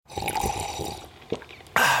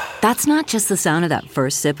That's not just the sound of that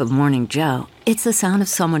first sip of Morning Joe. It's the sound of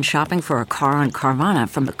someone shopping for a car on Carvana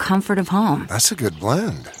from the comfort of home. That's a good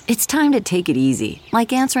blend. It's time to take it easy,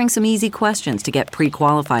 like answering some easy questions to get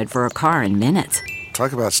pre-qualified for a car in minutes.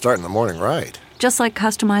 Talk about starting the morning right. Just like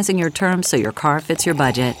customizing your terms so your car fits your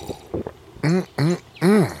budget.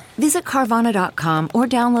 Visit Carvana.com or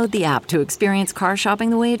download the app to experience car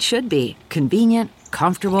shopping the way it should be. Convenient,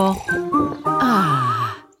 comfortable.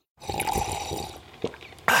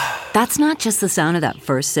 That's not just the sound of that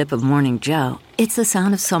first sip of Morning Joe. It's the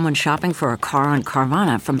sound of someone shopping for a car on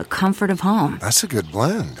Carvana from the comfort of home. That's a good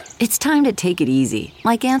blend. It's time to take it easy,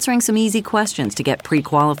 like answering some easy questions to get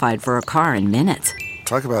pre-qualified for a car in minutes.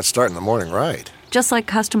 Talk about starting the morning right. Just like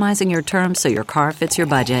customizing your terms so your car fits your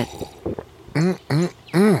budget.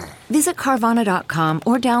 Visit Carvana.com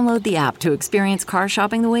or download the app to experience car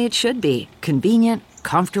shopping the way it should be. Convenient,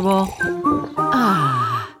 comfortable.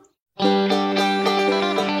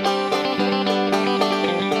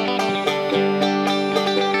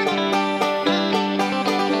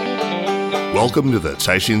 Welcome to the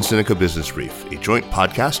Caixin-Sinica Business Brief, a joint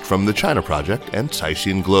podcast from the China Project and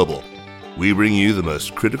Caixin Global. We bring you the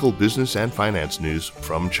most critical business and finance news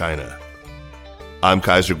from China. I'm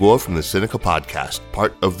Kaiser Guo from the Sinica Podcast,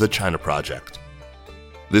 part of the China Project.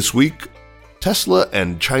 This week, Tesla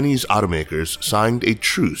and Chinese automakers signed a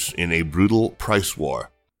truce in a brutal price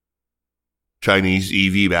war. Chinese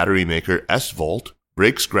EV battery maker S-Volt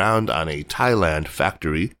breaks ground on a Thailand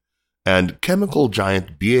factory, and chemical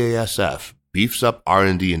giant BASF beefs up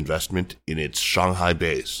R&D investment in its Shanghai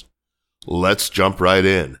base. Let's jump right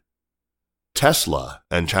in. Tesla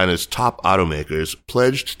and China's top automakers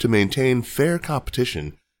pledged to maintain fair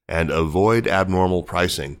competition and avoid abnormal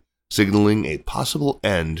pricing, signaling a possible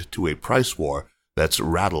end to a price war that's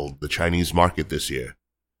rattled the Chinese market this year.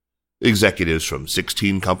 Executives from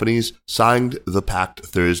 16 companies signed the pact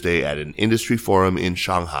Thursday at an industry forum in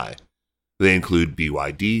Shanghai. They include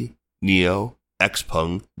BYD, NIO,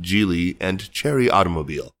 Xpeng, Geely, and Chery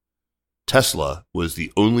Automobile. Tesla was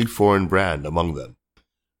the only foreign brand among them.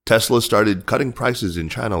 Tesla started cutting prices in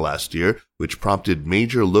China last year, which prompted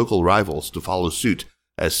major local rivals to follow suit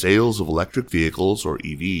as sales of electric vehicles, or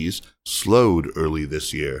EVs, slowed early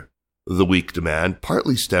this year. The weak demand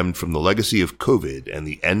partly stemmed from the legacy of COVID and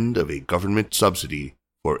the end of a government subsidy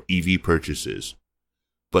for EV purchases.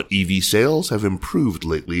 But EV sales have improved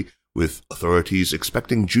lately, with authorities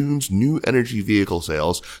expecting June's new energy vehicle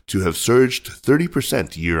sales to have surged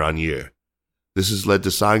 30% year-on-year. This has led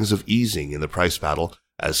to signs of easing in the price battle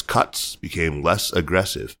as cuts became less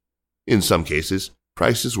aggressive. In some cases,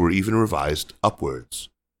 prices were even revised upwards.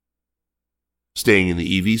 Staying in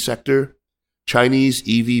the EV sector, Chinese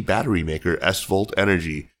EV battery maker S-Volt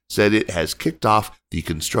Energy said it has kicked off the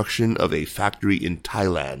construction of a factory in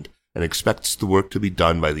Thailand and expects the work to be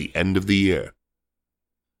done by the end of the year.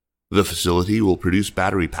 The facility will produce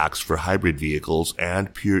battery packs for hybrid vehicles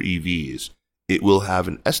and pure EVs. It will have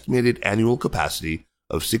an estimated annual capacity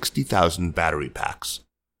of 60,000 battery packs.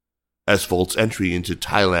 S-Volt's entry into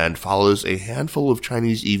Thailand follows a handful of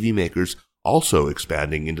Chinese EV makers also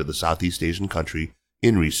expanding into the Southeast Asian country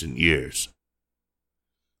in recent years.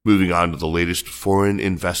 Moving on to the latest foreign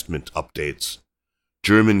investment updates.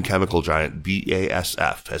 German chemical giant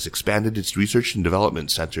BASF has expanded its research and development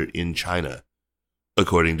center in China.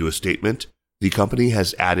 According to a statement, the company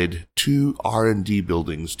has added 2 R&D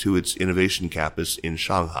buildings to its innovation campus in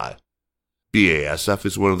Shanghai. BASF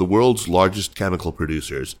is one of the world's largest chemical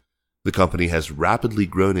producers. The company has rapidly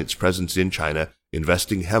grown its presence in China,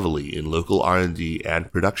 investing heavily in local R&D and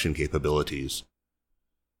production capabilities.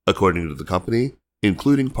 According to the company,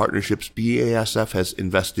 including partnerships, BASF has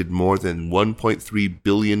invested more than 1.3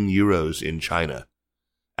 billion euros in China.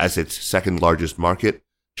 As its second largest market,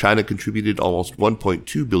 China contributed almost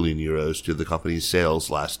 1.2 billion euros to the company's sales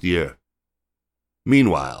last year.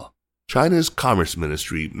 Meanwhile, China's Commerce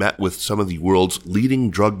Ministry met with some of the world's leading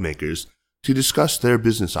drug makers to discuss their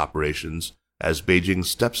business operations as Beijing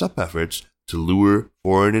steps up efforts to lure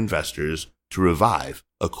foreign investors to revive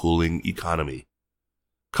a cooling economy.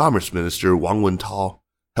 Commerce Minister Wang Wentao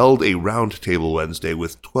held a roundtable Wednesday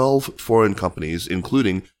with 12 foreign companies,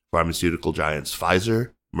 including pharmaceutical giants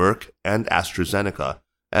Pfizer, Merck, and AstraZeneca,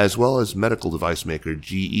 as well as medical device maker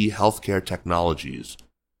GE Healthcare Technologies.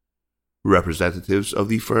 Representatives of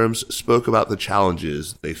the firms spoke about the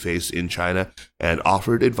challenges they face in China and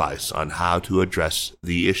offered advice on how to address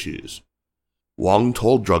the issues. Wang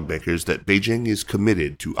told drug makers that Beijing is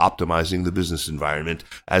committed to optimizing the business environment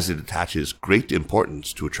as it attaches great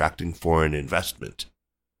importance to attracting foreign investment.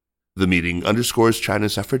 The meeting underscores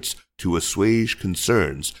China's efforts to assuage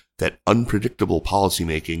concerns that unpredictable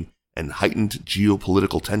policymaking and heightened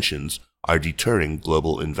geopolitical tensions are deterring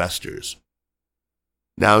global investors.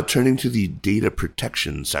 Now turning to the data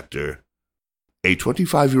protection sector. A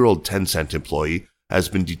 25-year-old Tencent employee has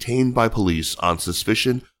been detained by police on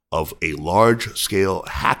suspicion of a large-scale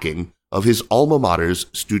hacking of his alma mater's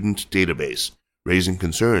student database, raising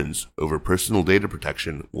concerns over personal data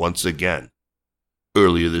protection once again.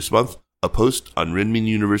 Earlier this month, a post on Renmin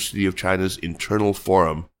University of China's internal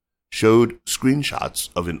forum showed screenshots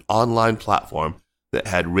of an online platform that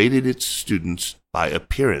had rated its students by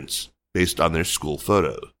appearance based on their school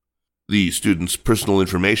photo. The students' personal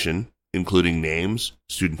information, including names,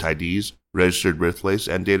 student IDs, registered birthplace,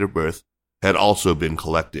 and date of birth, had also been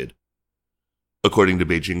collected. According to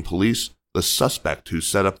Beijing police, the suspect who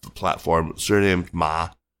set up the platform, surnamed Ma,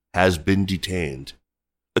 has been detained.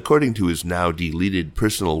 According to his now deleted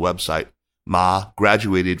personal website, Ma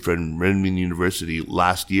graduated from Renmin University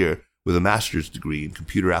last year with a master's degree in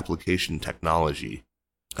computer application technology.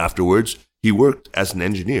 Afterwards, he worked as an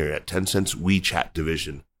engineer at Tencent's WeChat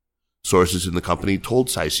division. Sources in the company told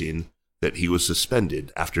Caixin that he was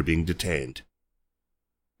suspended after being detained.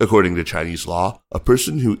 According to Chinese law, a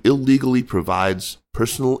person who illegally provides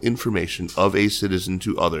personal information of a citizen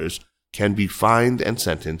to others can be fined and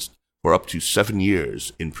sentenced for up to 7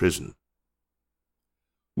 years in prison.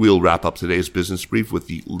 We'll wrap up today's business brief with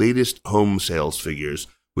the latest home sales figures,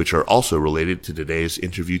 which are also related to today's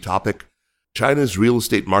interview topic. China's real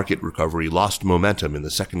estate market recovery lost momentum in the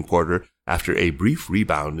second quarter after a brief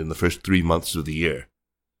rebound in the first 3 months of the year.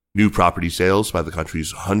 New property sales by the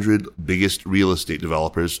country's 100 biggest real estate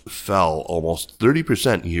developers fell almost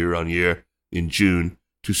 30% year-on-year in June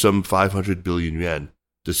to some 500 billion yuan,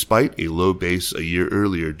 despite a low base a year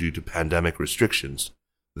earlier due to pandemic restrictions.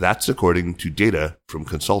 That's according to data from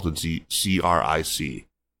consultancy CRIC.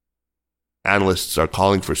 Analysts are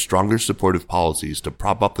calling for stronger supportive policies to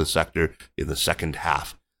prop up the sector in the second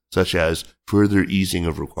half, such as further easing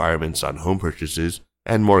of requirements on home purchases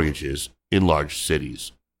and mortgages in large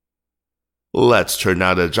cities. Let's turn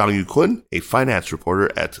now to Zhang Yukun, a finance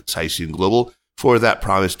reporter at Caixin Global, for that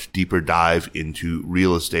promised deeper dive into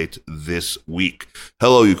real estate this week.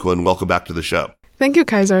 Hello, Yukun. Welcome back to the show. Thank you,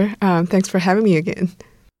 Kaiser. Thanks for having me again.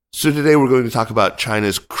 So today we're going to talk about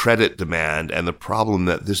China's credit demand and the problem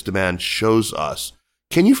that this demand shows us.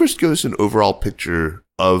 Can you first give us an overall picture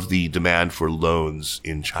of the demand for loans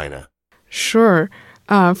in China? Sure.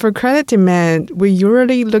 For credit demand, we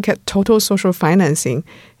usually look at total social financing,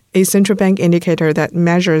 a central bank indicator that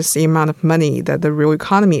measures the amount of money that the real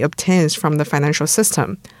economy obtains from the financial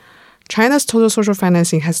system. China's total social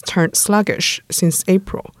financing has turned sluggish since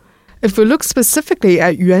April. If we look specifically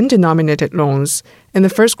at yuan-denominated loans, in the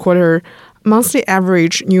first quarter, monthly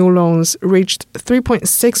average new loans reached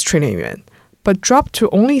 3.6 trillion yuan, but dropped to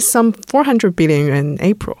only some 400 billion yuan in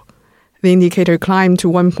April. The indicator climbed to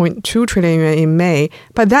 1.2 trillion yuan in May,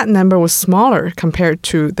 but that number was smaller compared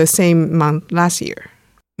to the same month last year.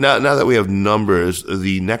 Now that we have numbers,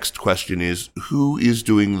 the next question is, who is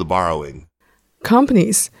doing the borrowing?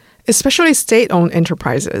 Companies, especially state-owned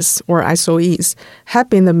enterprises, or SOEs, have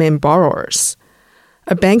been the main borrowers.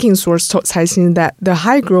 A banking source told Caixin that the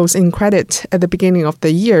high growth in credit at the beginning of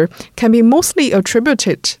the year can be mostly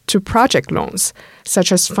attributed to project loans,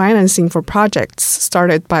 such as financing for projects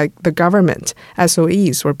started by the government,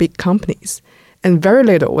 SOEs, or big companies, and very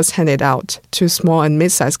little was handed out to small and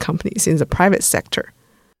mid-sized companies in the private sector.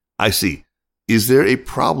 I see. Is there a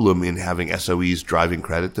problem in having SOEs driving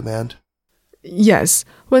credit demand? Yes.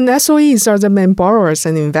 When SOEs are the main borrowers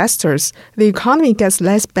and investors, the economy gets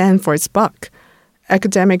less bang for its buck.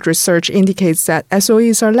 Academic research indicates that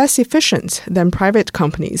SOEs are less efficient than private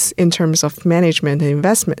companies in terms of management and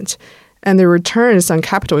investment, and their returns on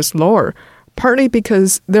capital is lower, partly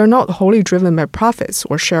because they're not wholly driven by profits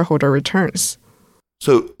or shareholder returns.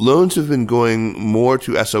 So loans have been going more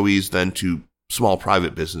to SOEs than to small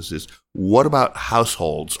private businesses. What about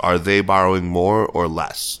households? Are they borrowing more or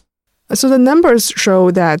less? So the numbers show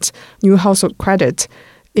that new household credit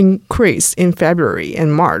increased in February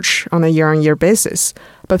and March on a year-on-year basis,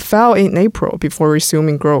 but fell in April before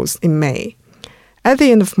resuming growth in May. At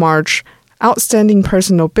the end of March, outstanding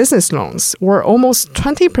personal business loans were almost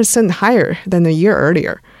 20% higher than a year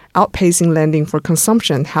earlier, outpacing lending for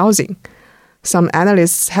consumption and housing. Some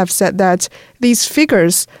analysts have said that these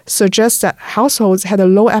figures suggest that households had a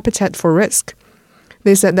low appetite for risk.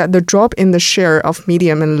 They said that the drop in the share of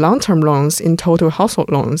medium and long-term loans in total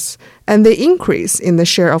household loans and the increase in the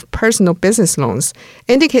share of personal business loans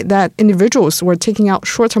indicate that individuals were taking out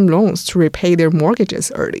short-term loans to repay their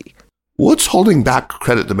mortgages early. What's holding back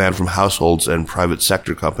credit demand from households and private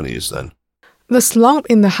sector companies then? The slump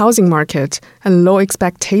in the housing market and low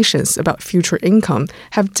expectations about future income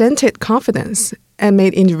have dented confidence and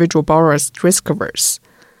made individual borrowers risk-averse.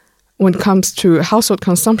 When it comes to household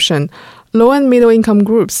consumption, low and middle-income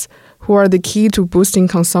groups, who are the key to boosting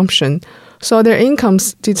consumption, saw their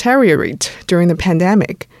incomes deteriorate during the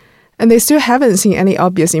pandemic, and they still haven't seen any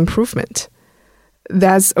obvious improvement.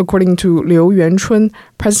 That's according to Liu Yuanchun,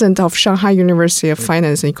 president of Shanghai University of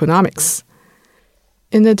Finance and Economics.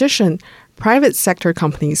 In addition, private sector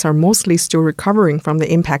companies are mostly still recovering from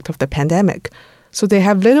the impact of the pandemic, so they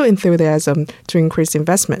have little enthusiasm to increase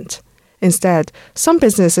investment. Instead, some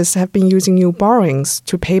businesses have been using new borrowings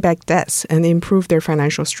to pay back debts and improve their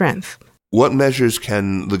financial strength. What measures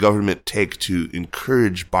can the government take to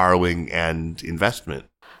encourage borrowing and investment?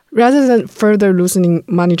 Rather than further loosening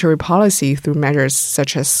monetary policy through measures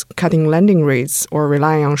such as cutting lending rates or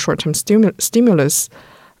relying on short-term stimulus,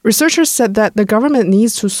 researchers said that the government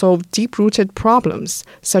needs to solve deep-rooted problems,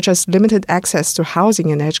 such as limited access to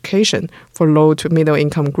housing and education for low to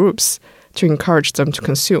middle-income groups, to encourage them to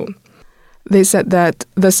consume. They said that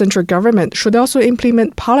the central government should also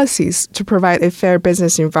implement policies to provide a fair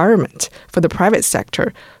business environment for the private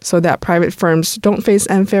sector so that private firms don't face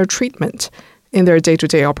unfair treatment in their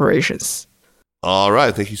day-to-day operations. All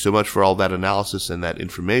right. Thank you so much for all that analysis and that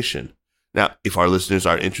information. Now, if our listeners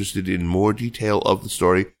are interested in more detail of the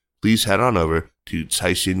story, please head on over to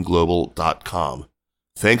caixinglobal.com.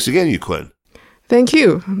 Thanks again, Yuquan. Thank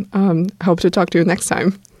you. Hope to talk to you next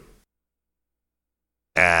time.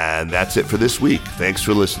 And that's it for this week. Thanks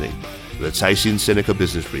for listening. The Caixin-Sinica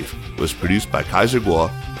Business Brief was produced by Kaiser Guo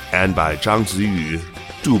and by Zhang Ziyu,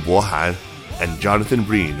 Du Bohan, and Jonathan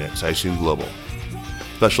Breen at Caixin Global.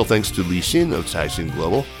 Special thanks to Li Xin of Caixin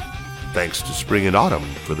Global. Thanks to Spring and Autumn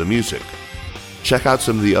for the music. Check out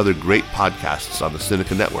some of the other great podcasts on the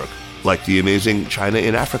Sinica Network, like the amazing China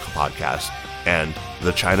in Africa podcast and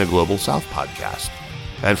the China Global South podcast.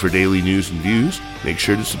 And for daily news and views, make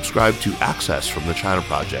sure to subscribe to Access from the China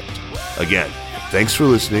Project. Again, thanks for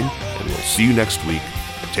listening, and we'll see you next week.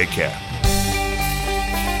 Take care.